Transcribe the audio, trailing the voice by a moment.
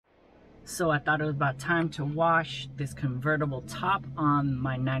So I thought it was about time to wash this convertible top on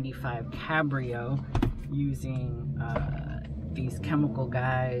my 95 Cabrio using these Chemical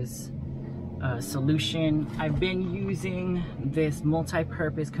Guys solution. I've been using this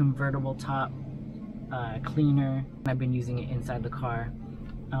multi-purpose convertible top cleaner. I've been using it inside the car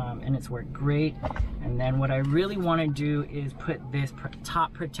and it's worked great. And then what I really want to do is put this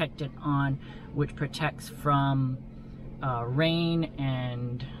top protectant on, which protects from rain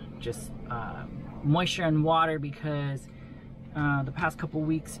and just moisture and water, because the past couple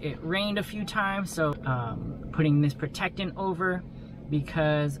weeks it rained a few times. So putting this protectant over,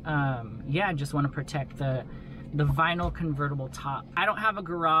 because yeah, I just want to protect the vinyl convertible top. I don't have a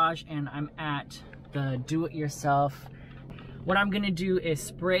garage and I'm at the do-it-yourself. What I'm gonna do is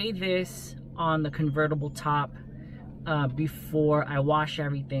spray this on the convertible top before I wash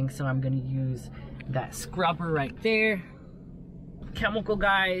everything. So I'm gonna use that scrubber right there. Chemical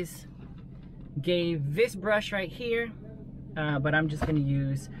Guys gave this brush right here, but I'm just gonna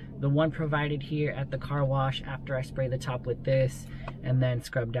use the one provided here at the car wash after I spray the top with this, and then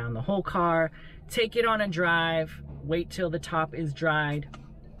scrub down the whole car. Take it on a drive, wait till the top is dried,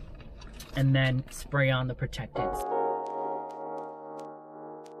 and then spray on the protectants.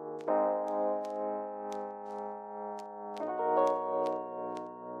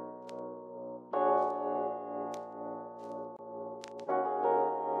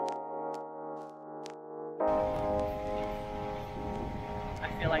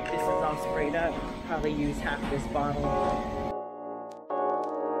 I feel like this is all sprayed up. Probably use half this bottle.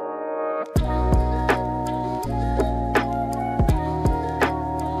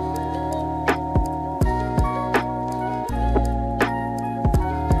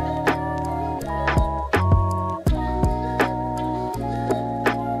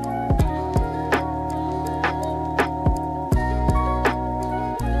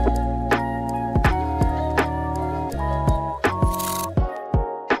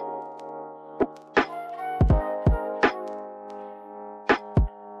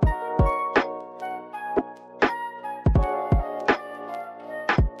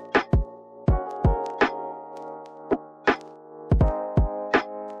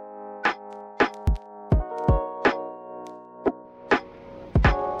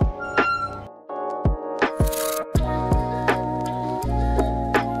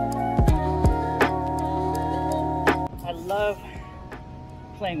 Love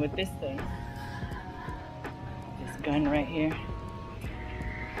playing with this thing, this gun right here.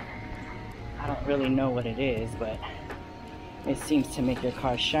 I don't really know what it is, but it seems to make your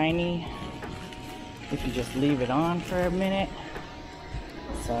car shiny if you just leave it on for a minute.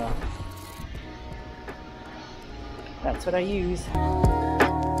 So that's what I use.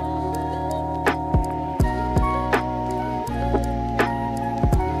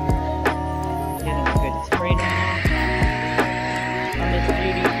 Getting a good spray down.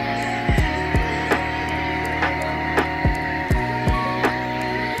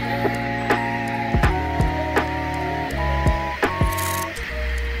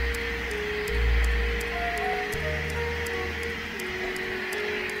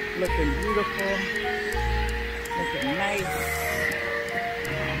 Looking beautiful, looking nice.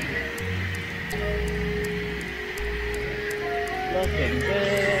 Looking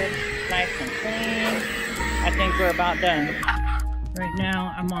good, nice and clean. I think we're about done. Right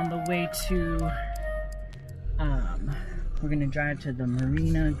now, I'm on the way to, we're gonna drive to the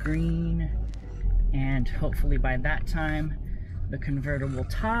Marina Green, and hopefully by that time, the convertible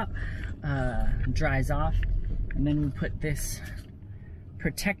top dries off, and then we put this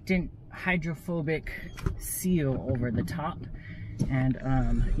protectant hydrophobic seal over the top. And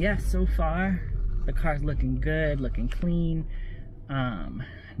yeah, so far the car's looking good, looking clean,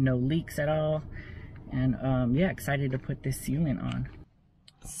 no leaks at all, and yeah, excited to put this sealant on.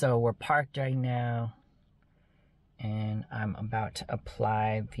 So we're parked right now and I'm about to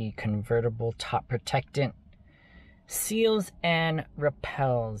apply the convertible top protectant. Seals and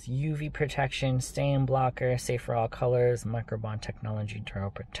repels, UV protection, stain blocker, safe for all colors, microbond technology,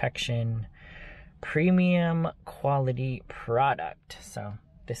 durable protection, premium quality product. So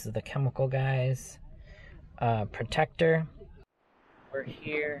this is the Chemical Guys protector. We're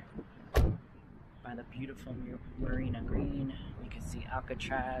here by the beautiful Marina Green. You can see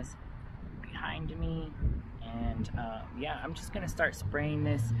Alcatraz behind me, and yeah, I'm just gonna start spraying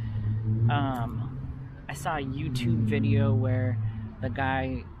this. I saw a YouTube video where the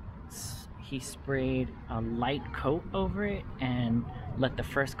guy, he sprayed a light coat over it and let the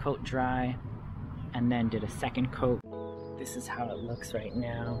first coat dry and then did a second coat. This is how it looks right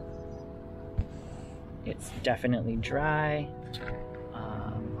now. It's definitely dry.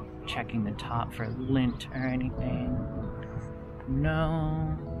 checking the top for lint or anything.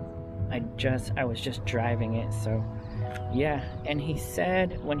 No, I was just driving it, so yeah. And he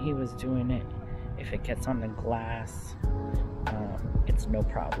said when he was doing it, if it gets on the glass, it's no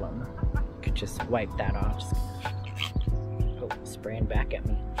problem. You could just wipe that off. Just, oh, spraying back at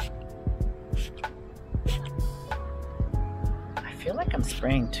me. I feel like I'm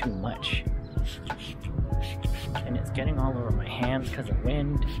spraying too much. And it's getting all over my hands because of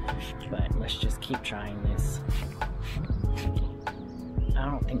wind, but let's just keep trying this. I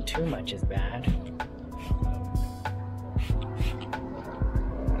don't think too much is bad.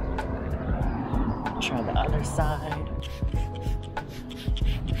 Try the other side.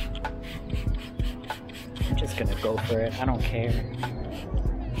 I'm just gonna go for it. I don't care.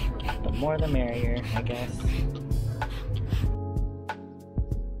 The more the merrier, I guess.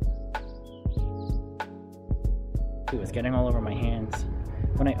 It was getting all over my hands.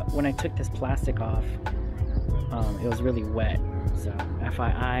 When I took this plastic off, it was really wet. So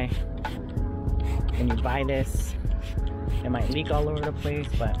FYI, when you buy this, it might leak all over the place,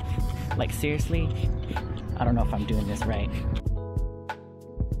 but like seriously, I don't know if I'm doing this right.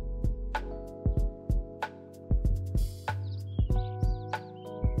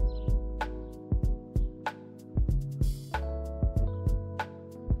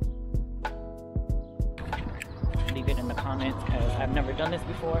 Leave it in the comments because I've never done this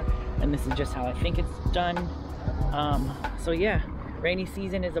before and this is just how I think it's done. So yeah, rainy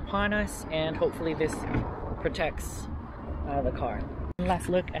season is upon us and hopefully this protects the car. Last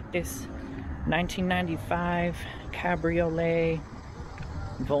look at this 1995 Cabriolet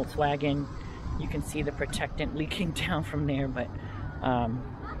Volkswagen. You can see the protectant leaking down from there, but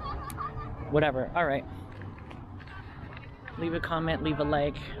whatever. All right, leave a comment, leave a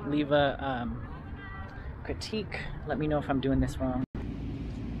like, leave a critique. Let me know if I'm doing this wrong.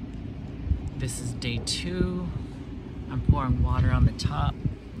 This is day 2. I'm pouring water on the top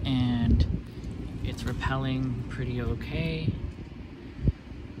and it's repelling pretty okay.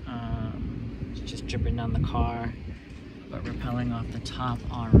 It's just dripping down the car, but repelling off the top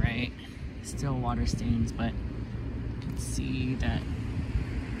all right. Still water stains, but you can see that,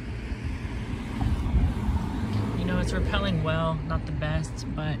 you know, it's repelling well, not the best,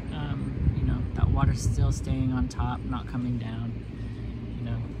 but you know, that water's still staying on top, not coming down. You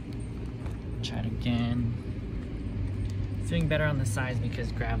know, try it again. It's doing better on the sides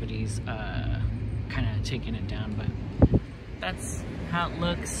because gravity's kind of taking it down, but that's how it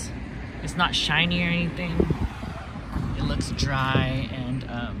looks. It's not shiny or anything. It looks dry and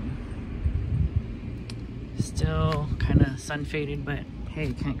still kind of sun faded, but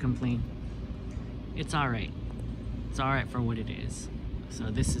hey, can't complain. It's all right. It's all right for what it is. So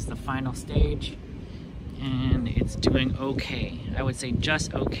this is the final stage and it's doing okay. I would say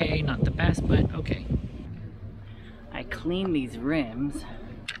just okay, not the best, but okay. I cleaned these rims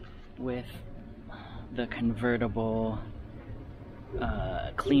with the Convertible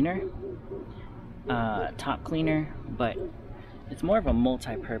cleaner, top cleaner, but it's more of a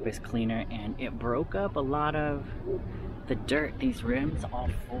multi-purpose cleaner and it broke up a lot of the dirt. These rims, all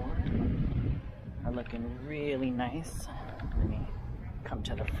 4, are looking really nice. Let me come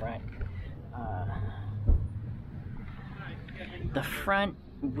to the front. The front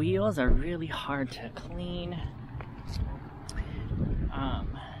wheels are really hard to clean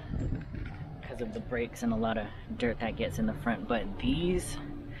because of the brakes and a lot of dirt that gets in the front, but these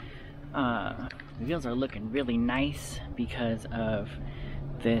wheels are looking really nice because of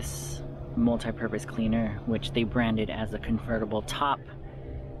this multi-purpose cleaner, which they branded as a Convertible top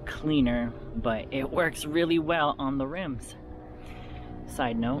cleaner, but it works really well on the rims.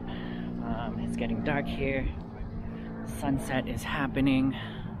 Side note, it's getting dark here. Sunset is happening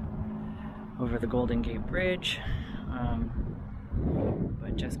over the Golden Gate Bridge,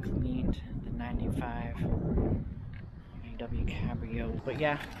 but just cleaned the 95 VW Cabrio. But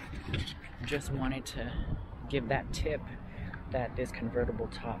yeah, just wanted to give that tip that this Convertible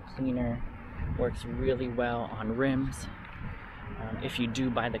top cleaner works really well on rims. If you do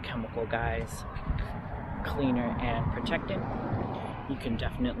buy the Chemical Guys cleaner and protectant, you can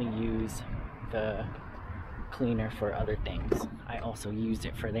definitely use the cleaner for other things. I also used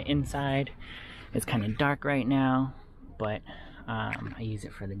it for the inside. It's kind of dark right now, but I use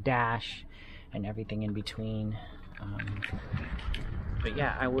it for the dash and everything in between. But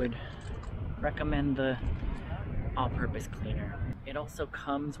yeah, I would recommend the all-purpose cleaner. It also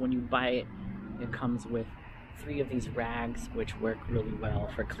comes, when you buy it, it comes with 3 of these rags, which work really well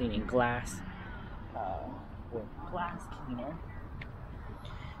for cleaning glass. With glass cleaner,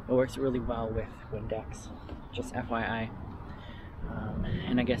 it works really well with Windex, just FYI.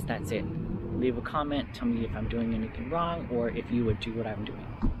 And I guess that's it. Leave a comment, tell me if I'm doing anything wrong or if you would do what I'm doing.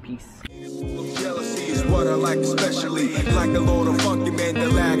 Peace. Jealousy is what I like especially. Like a load of funky men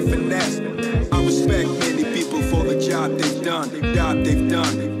that lack finesse. I respect many people for the job they've done.